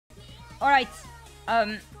Alright,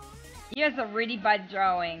 here's a really bad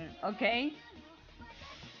drawing, okay?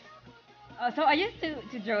 So I used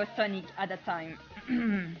to draw Sonic at the time.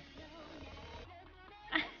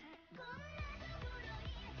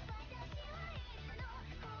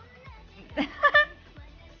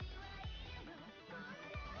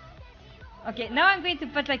 Okay, now I'm going to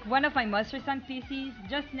put like one of my most recent PCs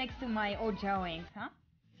just next to my old drawings, huh?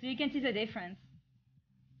 So you can see the difference.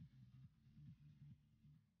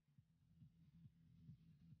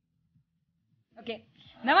 Okay,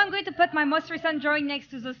 now I'm going to put my most recent drawing next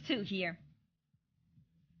to those two here.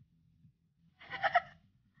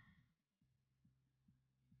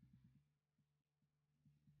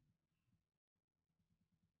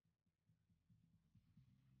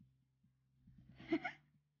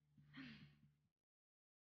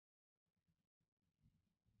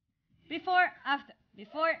 Before, after,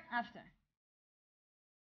 before, after.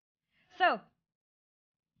 So,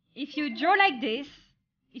 if you draw like this,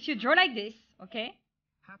 okay?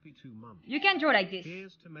 Happy 2 months. You can draw like this.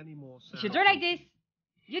 Here's to many more If you draw like this,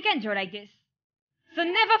 you can draw like this. So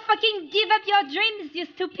never fucking give up your dreams, you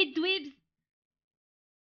stupid dweebs.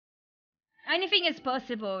 Anything is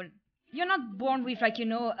possible. You're not born with like, you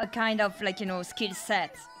know, a kind of like, you know, skill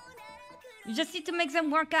set. You just need to make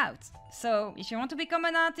them work out. So if you want to become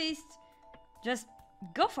an artist, just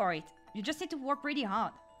go for it. You just need to work really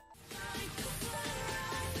hard.